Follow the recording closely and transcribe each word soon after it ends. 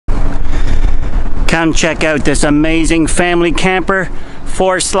Come check out this amazing family camper.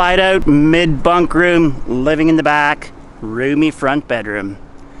 4 slide out, mid bunk room, living in the back, roomy front bedroom.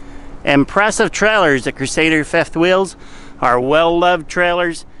 Impressive trailers. The Crusader fifth wheels are well loved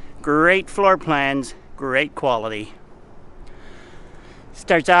trailers. Great floor plans, great quality.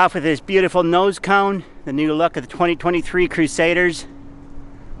 Starts off with this beautiful nose cone, the new look of the 2023 Crusaders.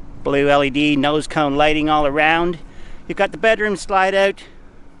 Blue LED nose cone lighting all around. You've got the bedroom slide out.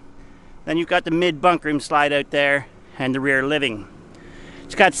 Then you've got the mid bunk room slide out there and the rear living.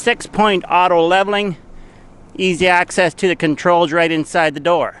 It's got 6-point auto leveling. Easy access to the controls right inside the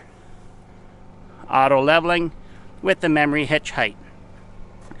door. Auto leveling with the memory hitch height.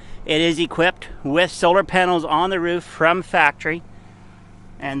 It is equipped with solar panels on the roof from factory.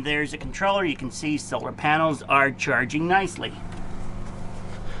 And there's a controller. You can see solar panels are charging nicely.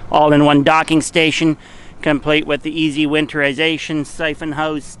 All-in-one docking station, complete with the easy winterization. Siphon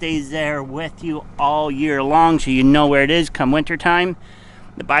hose stays there with you all year long, so you know where it is come winter time.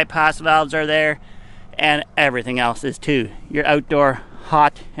 The bypass valves are there, and everything else is too. Your outdoor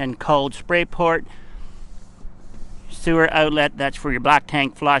hot and cold spray port, sewer outlet, that's for your black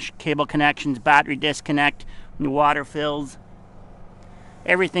tank flush, cable connections, battery disconnect, water fills.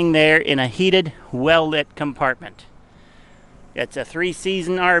 Everything there in a heated, well-lit compartment. It's a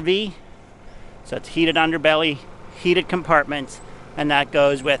 3-season RV, so it's heated underbelly, heated compartments, and that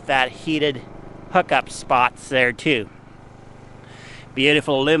goes with that heated hookup spots there too.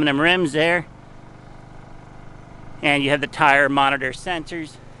 Beautiful aluminum rims there. And you have the tire monitor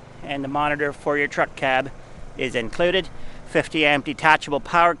sensors, and the monitor for your truck cab is included. 50 amp detachable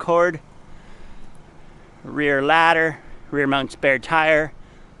power cord, rear ladder, rear mount spare tire.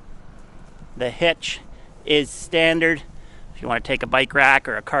 The hitch is standard. If you want to take a bike rack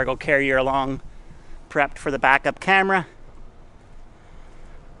or a cargo carrier along, prepped for the backup camera.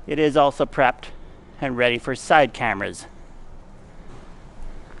 It is also prepped and ready for side cameras.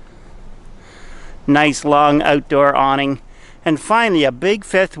 Nice long outdoor awning. And finally, a big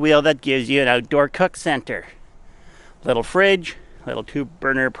fifth wheel that gives you an outdoor cook center. Little fridge, little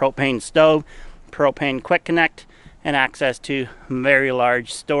 2-burner propane stove, propane quick connect, and access to very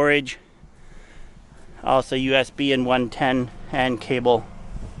large storage. Also USB and 110 and cable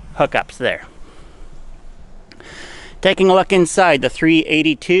hookups there. Taking a look inside the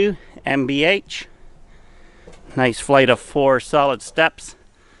 382 MBH. Nice flight of 4 solid steps.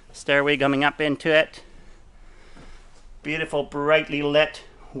 Stairway coming up into it. Beautiful brightly lit,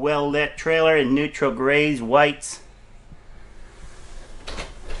 well lit trailer in neutral grays, whites.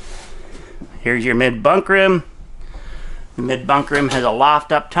 Here's your mid bunk room. The mid bunk room has a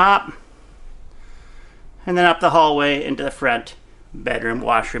loft up top, and then up the hallway into the front bedroom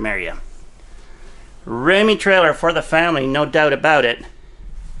washroom area. Roomy trailer for the family, no doubt about it.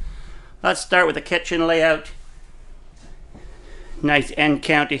 Let's start with the kitchen layout. Nice end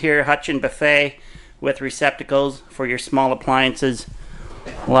counter here, hutch and buffet with receptacles for your small appliances.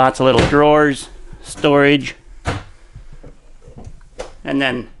 Lots of little drawers, storage, and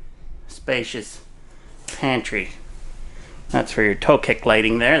then spacious pantry. That's for your toe kick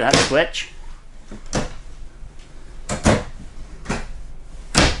lighting there, that switch.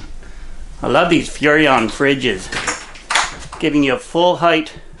 I love these Furrion fridges, giving you a full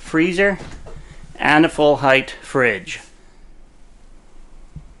height freezer and a full height fridge.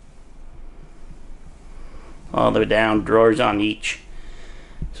 All the way down, drawers on each.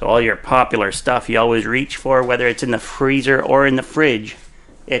 So all your popular stuff you always reach for, whether it's in the freezer or in the fridge,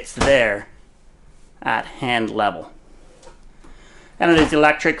 it's there at hand level. And it is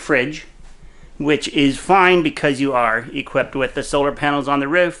electric fridge, which is fine because you are equipped with the solar panels on the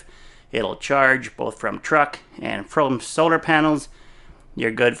roof. It'll charge both from truck and from solar panels.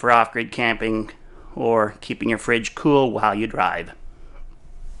 You're good for off-grid camping or keeping your fridge cool while you drive.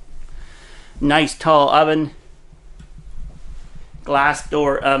 Nice tall oven. Glass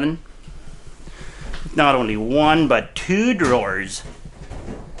door oven. Not only 1 but 2 drawers.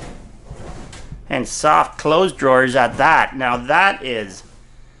 And soft closed drawers at that. Now that is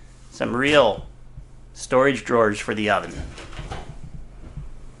some real storage drawers for the oven.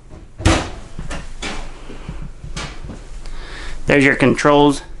 There's your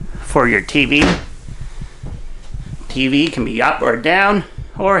controls for your TV. TV can be up or down,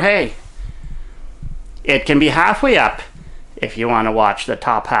 or hey, it can be halfway up if you want to watch the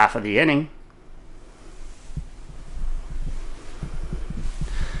top half of the inning.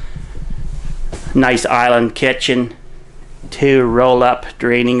 Nice island kitchen. 2 roll-up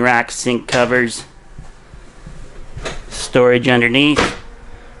draining rack sink covers. Storage underneath.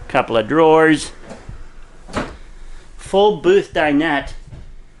 Couple of drawers. Full booth dinette.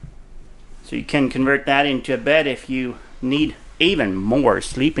 So you can convert that into a bed if you need even more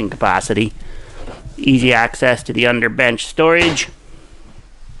sleeping capacity. Easy access to the under bench storage.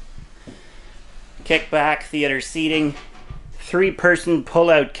 Kickback theater seating. 3-person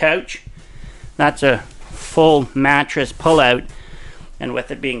pull-out couch. That's a full mattress pull-out, and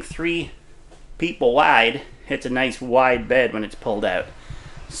with it being 3 people wide, it's a nice wide bed when it's pulled out.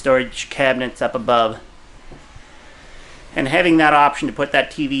 Storage cabinets up above. And having that option to put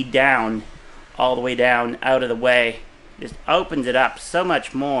that TV down, all the way down, out of the way, just opens it up so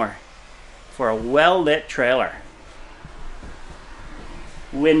much more for a well-lit trailer.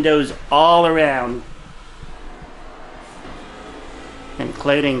 Windows all around,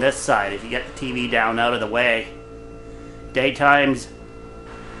 including this side if you get the TV down out of the way. Daytimes,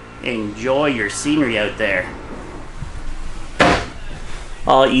 enjoy your scenery out there.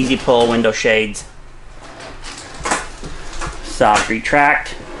 All easy pull window shades. Soft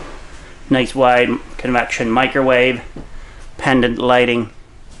retract. Nice wide convection microwave. Pendant lighting.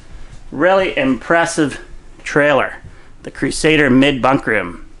 Really impressive trailer. The Crusader mid bunk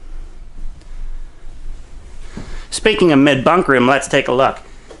room. Speaking of mid bunk room, let's take a look.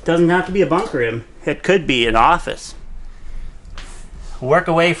 Doesn't have to be a bunk room. It could be an office. Work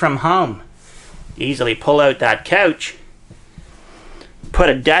away from home. Easily pull out that couch. Put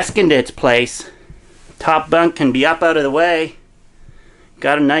a desk into its place. Top bunk can be up out of the way.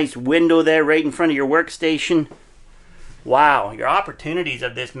 Got a nice window there right in front of your workstation. Wow, your opportunities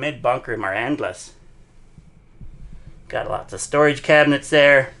of this mid bunk room are endless. Got lots of storage cabinets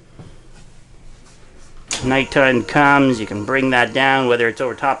there. Nighttime comes, you can bring that down, whether it's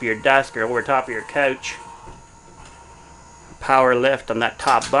over top of your desk or over top of your couch. Power lift on that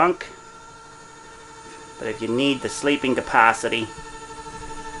top bunk. But if you need the sleeping capacity,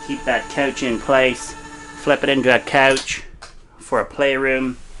 keep that couch in place, flip it into a couch for a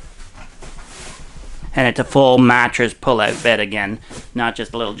playroom. And it's a full mattress pull-out bed again, not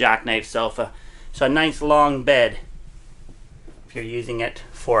just a little jackknife sofa. So a nice long bed if you're using it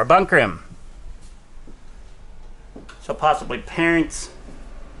for a bunk room. So possibly parents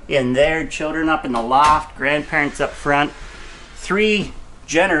in there, children up in the loft, grandparents up front. 3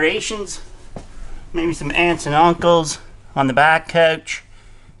 generations, maybe some aunts and uncles on the back couch,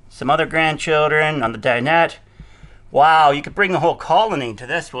 some other grandchildren on the dinette. Wow, you could bring the whole colony to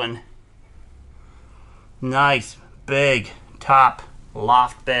this one. Nice, big, top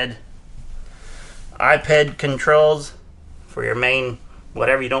loft bed. iPad controls for your main,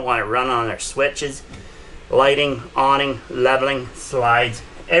 whatever you don't want to run on, or switches. Lighting, awning, leveling, slides.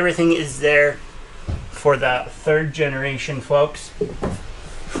 Everything is there for the 3rd generation folks.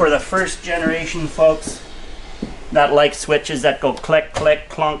 For the 1st generation folks that like switches that go click, click,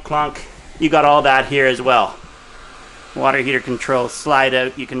 clunk, clunk, you got all that here as well. Water heater control, slide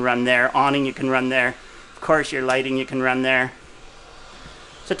out, you can run there. Awning, you can run there. Of course, your lighting, you can run there.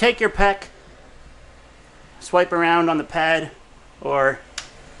 So take your pick, swipe around on the pad, or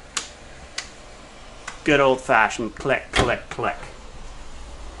good old-fashioned click, click, click.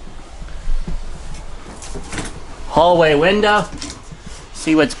 Hallway window.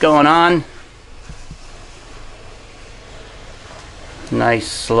 See what's going on. Nice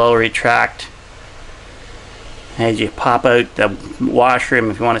slow retract. As you pop out the washroom,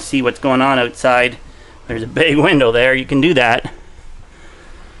 if you want to see what's going on outside, there's a big window there. You can do that.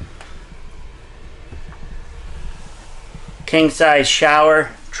 King-size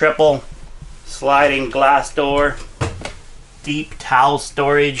shower, triple sliding glass door, deep towel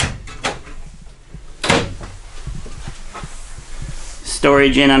storage,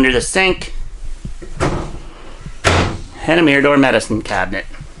 storage in under the sink, and a mirror door medicine cabinet.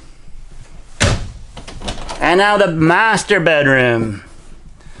 And now the master bedroom.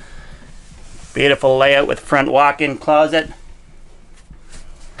 Beautiful layout with front walk-in closet.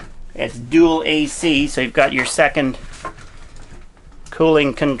 It's dual AC, so you've got your second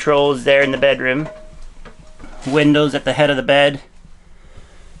cooling controls there in the bedroom. Windows at the head of the bed.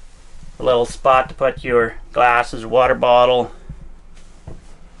 A little spot to put your glasses, water bottle,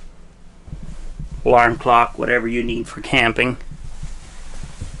 alarm clock, whatever you need for camping.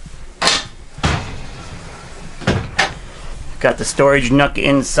 Got the storage nook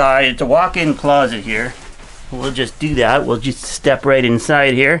inside. It's a walk-in closet here. We'll just do that. We'll just step right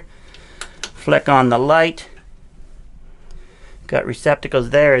inside here. Flick on the light. Got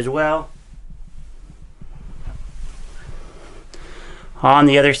receptacles there as well. On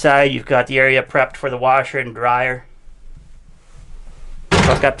the other side, you've got the area prepped for the washer and dryer.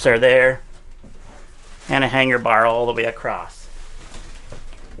 Hookups are there. And a hanger bar all the way across.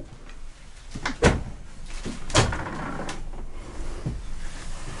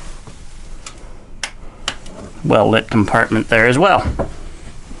 well lit compartment there as well.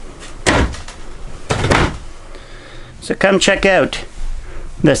 So come check out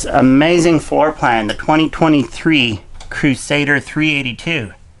this amazing floor plan, the 2023 Crusader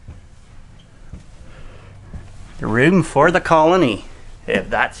 382. The room for the colony. If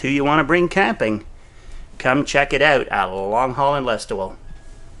that's who you want to bring camping, come check it out at Long Haul in Listowel.